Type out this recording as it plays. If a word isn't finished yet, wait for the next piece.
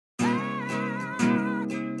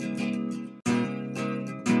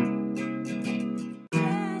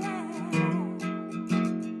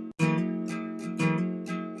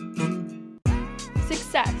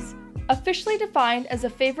officially defined as a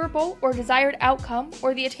favorable or desired outcome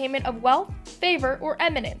or the attainment of wealth, favor, or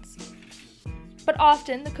eminence. But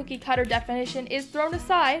often, the cookie-cutter definition is thrown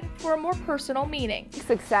aside for a more personal meaning.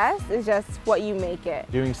 Success is just what you make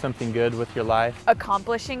it. Doing something good with your life.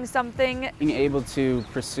 Accomplishing something. Being able to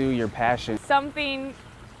pursue your passion. Something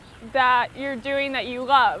that you're doing that you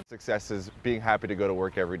love. Success is being happy to go to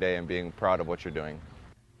work every day and being proud of what you're doing.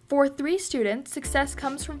 For 3 students, success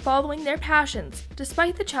comes from following their passions,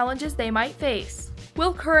 despite the challenges they might face.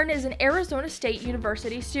 Will Curran is an Arizona State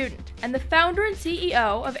University student and the founder and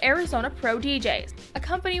CEO of Arizona Pro DJs, a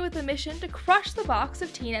company with a mission to crush the box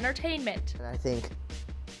of teen entertainment. And I think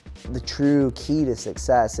the true key to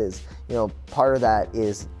success is, part of that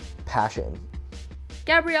is passion.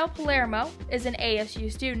 Gabrielle Palermo is an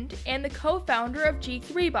ASU student and the co-founder of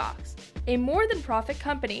G3 Box, a more-than-profit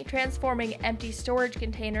company transforming empty storage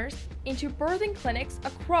containers into birthing clinics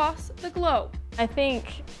across the globe. I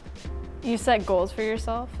think you set goals for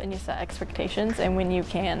yourself and you set expectations, and when you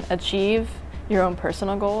can achieve your own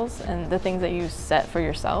personal goals and the things that you set for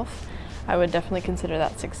yourself, I would definitely consider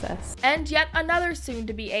that success. And yet another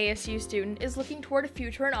soon-to-be ASU student is looking toward a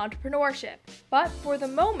future in entrepreneurship. But for the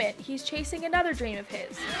moment, he's chasing another dream of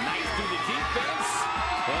his. Nice to the defense,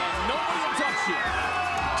 and nobody will touch you.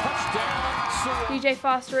 Touchdown. DJ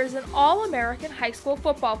Foster is an All-American high school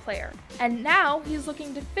football player, and now he's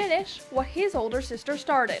looking to finish what his older sister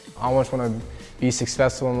started. I always want to be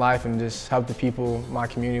successful in life and just help the people, my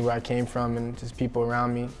community where I came from, and just people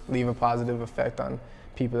around me, leave a positive effect on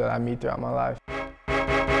people that I meet throughout my life.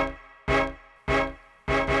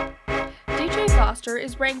 DJ Foster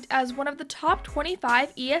is ranked as one of the top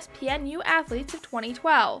 25 ESPNU athletes of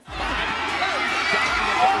 2012.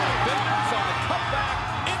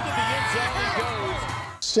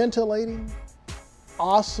 Scintillating,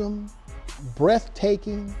 awesome,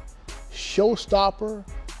 breathtaking, showstopper,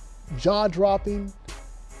 jaw-dropping,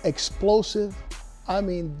 explosive. I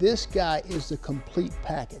mean, this guy is the complete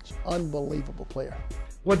package. Unbelievable player.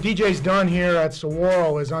 What DJ's done here at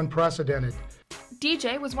Saguaro is unprecedented.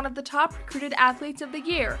 DJ was one of the top recruited athletes of the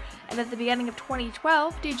year, and at the beginning of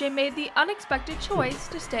 2012, DJ made the unexpected choice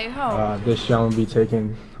to stay home. This year I'm going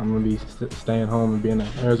to be staying home and being an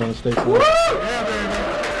Arizona State player. Yeah,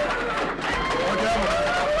 baby.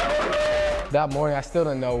 That morning, I still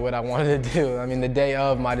didn't know what I wanted to do. I mean, the day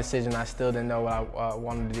of my decision, I still didn't know what I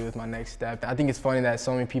wanted to do with my next step. I think it's funny that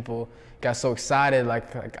so many people got so excited,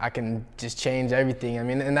 like I can just change everything. I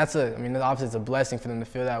mean, and obviously it's a blessing for them to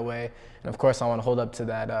feel that way. And of course, I want to hold up to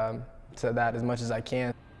that as much as I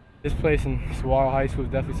can. This place in Saguaro High School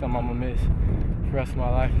is definitely something I'm gonna miss for the rest of my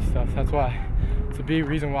life and stuff. That's why it's a big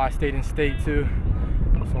reason why I stayed in state too.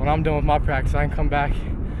 So when I'm done with my practice, I can come back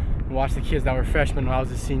and watch the kids that were freshmen when I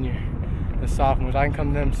was a senior. The sophomores, I can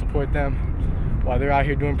come to them, support them while they're out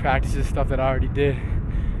here doing practices, stuff that I already did,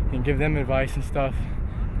 and give them advice and stuff.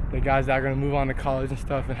 The guys that are going to move on to college and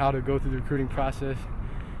stuff, and how to go through the recruiting process.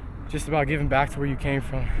 Just about giving back to where you came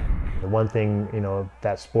from. The one thing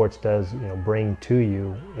that sports does bring to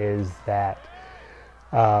you is that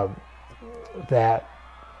the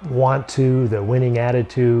winning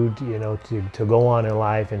attitude, to go on in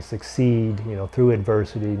life and succeed, through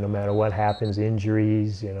adversity, no matter what happens,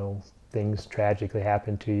 injuries, things tragically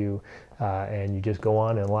happen to you, and you just go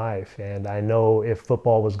on in life. And I know if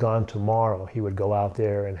football was gone tomorrow, he would go out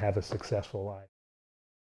there and have a successful life.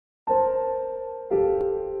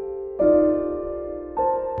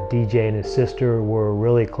 DJ and his sister were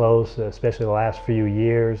really close, especially the last few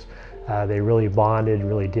years. They really bonded,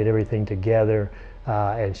 really did everything together.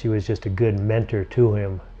 And she was just a good mentor to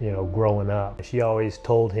him, growing up. She always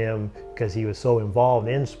told him, because he was so involved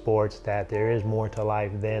in sports, that there is more to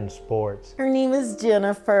life than sports. Her name is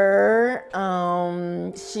Jennifer.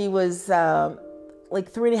 She was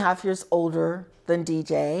like 3.5 years older than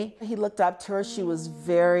DJ. He looked up to her. She was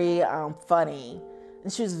very funny.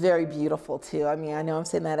 And she was very beautiful too. I mean, I know I'm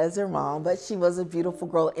saying that as her mom, but she was a beautiful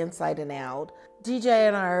girl inside and out. DJ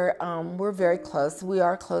and I, we're very close. We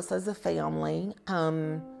are close as a family.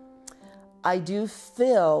 I do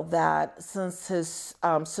feel that since his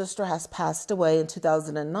sister has passed away in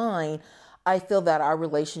 2009, I feel that our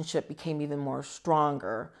relationship became even more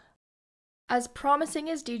stronger. As promising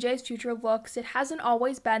as DJ's future looks, it hasn't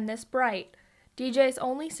always been this bright. DJ's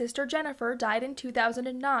only sister, Jennifer, died in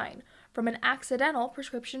 2009 from an accidental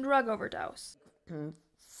prescription drug overdose.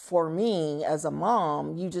 For me, as a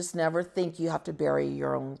mom, you just never think you have to bury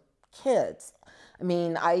your own kids. I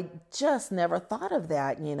mean, I just never thought of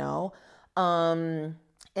that, And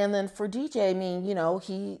then for DJ, I mean,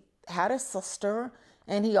 he had a sister,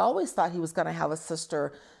 and he always thought he was going to have a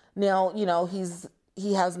sister. Now,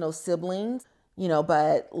 he has no siblings. you know,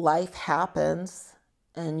 but life happens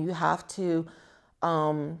and you have to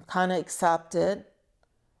kind of accept it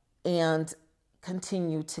and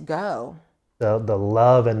continue to go. The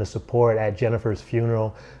love and the support at Jennifer's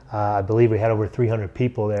funeral, I believe we had over 300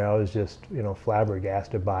 people there. I was just,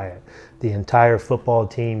 flabbergasted by it. The entire football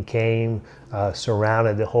team came,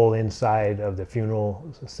 surrounded the whole inside of the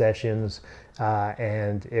funeral sessions,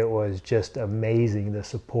 and it was just amazing, the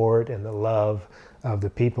support and the love of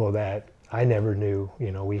the people that I never knew,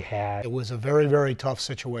 we had. It was a very, very tough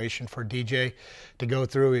situation for DJ to go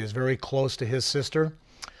through. He was very close to his sister.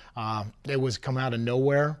 It was come out of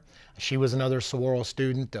nowhere. She was another Saguaro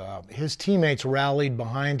student. His teammates rallied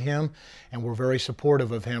behind him and were very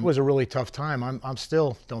supportive of him. It was a really tough time. I'm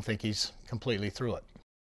still don't think he's completely through it.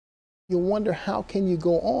 You wonder how can you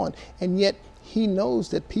go on, and yet he knows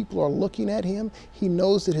that people are looking at him. He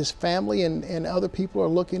knows that his family and other people are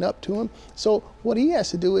looking up to him. So what he has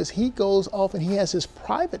to do is he goes off and he has his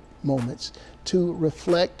private moments to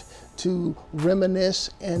reflect, to reminisce,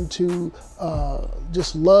 and to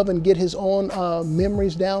just love and get his own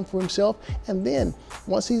memories down for himself. And then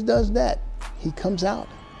once he does that, he comes out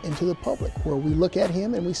into the public where we look at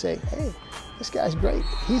him and we say, hey, this guy's great.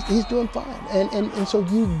 He's doing fine. And so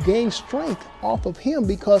you gain strength off of him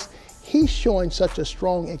because he's showing such a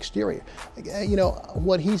strong exterior.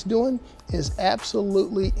 What he's doing is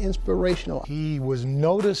absolutely inspirational. He was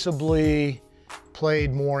noticeably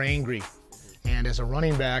played more angry. And as a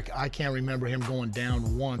running back, I can't remember him going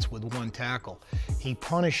down once with one tackle. He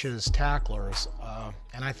punishes tacklers,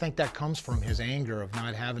 and I think that comes from his anger of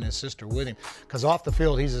not having his sister with him. Because off the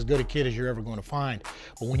field, he's as good a kid as you're ever going to find.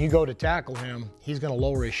 But when you go to tackle him, he's going to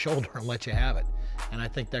lower his shoulder and let you have it. And I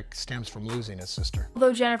think that stems from losing his sister.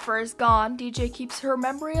 Although Jennifer is gone, DJ keeps her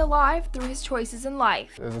memory alive through his choices in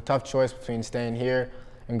life. It was a tough choice between staying here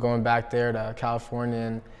and going back there to California.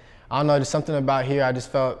 And I don't know, just something about here, I just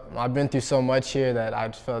felt, I've been through so much here that I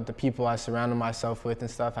just felt the people I surrounded myself with and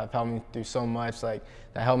stuff have helped me through so much, that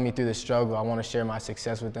helped me through the struggle. I want to share my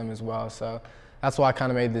success with them as well. So that's why I kind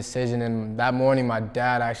of made the decision. And that morning, my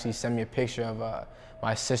dad actually sent me a picture of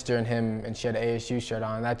my sister and him, and she had an ASU shirt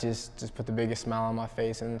on. And that just put the biggest smile on my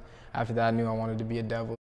face. And after that, I knew I wanted to be a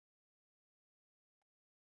Devil.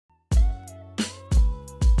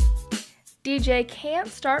 DJ can't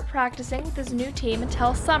start practicing with his new team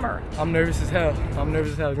until summer. I'm nervous as hell. It's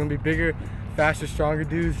gonna be bigger, faster, stronger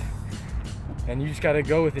dudes, and you just gotta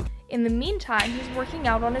go with it. In the meantime, he's working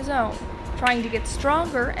out on his own, trying to get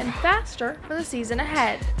stronger and faster for the season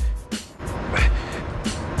ahead.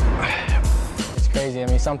 It's crazy. I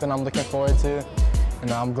mean, something I'm looking forward to. And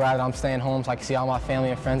I'm glad I'm staying home so I can see all my family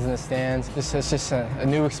and friends in the stands. It's just a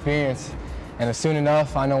new experience. And soon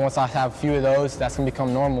enough, I know once I have a few of those, that's gonna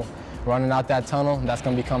become normal. Running out that tunnel, that's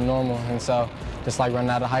gonna become normal. And so, just like running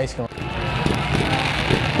out of high school.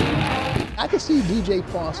 I could see DJ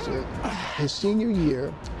Foster, his senior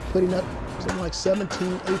year, putting up something like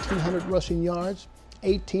 1,800 rushing yards,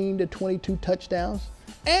 18 to 22 touchdowns,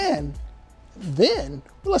 and then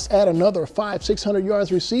let's add another 500-600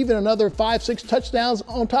 yards receiving, another 5-6 touchdowns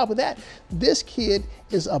on top of that. This kid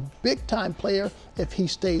is a big-time player. If he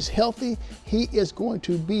stays healthy, he is going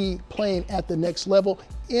to be playing at the next level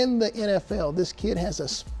in the NFL. This kid has a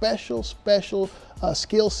special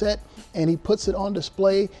skill set, and he puts it on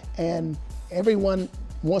display, and everyone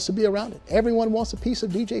wants to be around it. Everyone wants a piece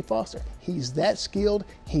of DJ Foster. He's that skilled,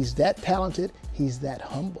 he's that talented, he's that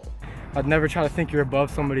humble. I'd never try to think you're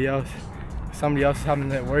above somebody else. Somebody else is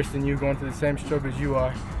having it worse than you, going through the same struggle as you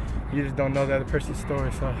are. You just don't know the other person's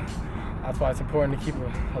story, so that's why it's important to keep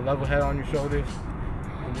a level head on your shoulders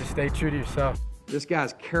and just stay true to yourself. This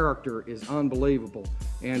guy's character is unbelievable,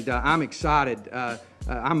 and I'm excited.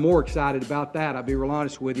 I'm more excited about that, I'll be real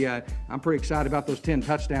honest with you. I'm pretty excited about those 10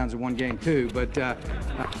 touchdowns in one game too, but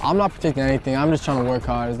I'm not predicting anything. I'm just trying to work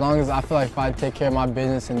hard. As long as I feel like if I take care of my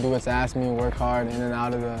business and do what's asked me and work hard in and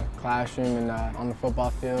out of the classroom and on the football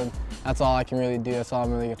field, that's all I can really do. That's all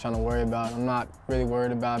I'm really trying to worry about. I'm not really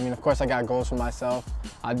worried about, of course I got goals for myself.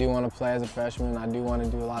 I do want to play as a freshman. I do want to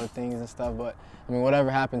do a lot of things and stuff, but whatever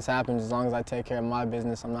happens, happens. As long as I take care of my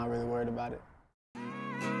business, I'm not really worried about it.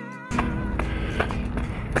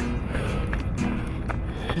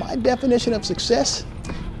 My definition of success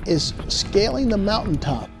is scaling the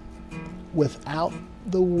mountaintop without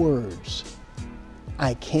the words,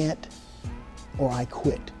 I can't or I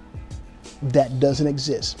quit. That doesn't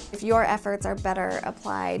exist. If your efforts are better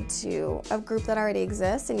applied to a group that already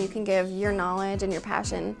exists and you can give your knowledge and your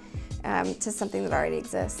passion to something that already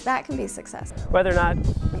exists, that can be success. Whether or not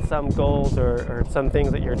some goals or some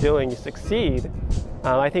things that you're doing you succeed,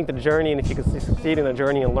 I think the journey, and if you can succeed in the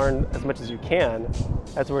journey and learn as much as you can,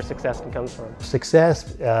 that's where success can come from.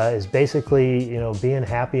 Success is basically, being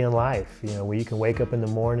happy in life. Where you can wake up in the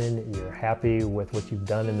morning, you're happy with what you've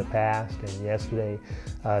done in the past and yesterday.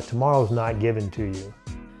 Tomorrow's not given to you.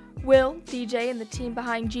 Will, DJ, and the team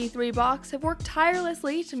behind G3 Box have worked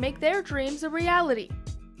tirelessly to make their dreams a reality.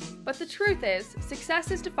 But the truth is,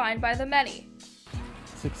 success is defined by the many.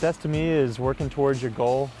 Success to me is working towards your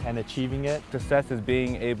goal and achieving it. Success is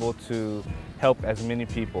being able to help as many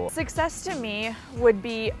people. Success to me would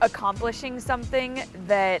be accomplishing something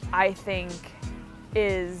that I think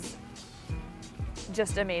is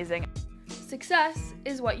just amazing. Success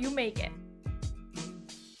is what you make it.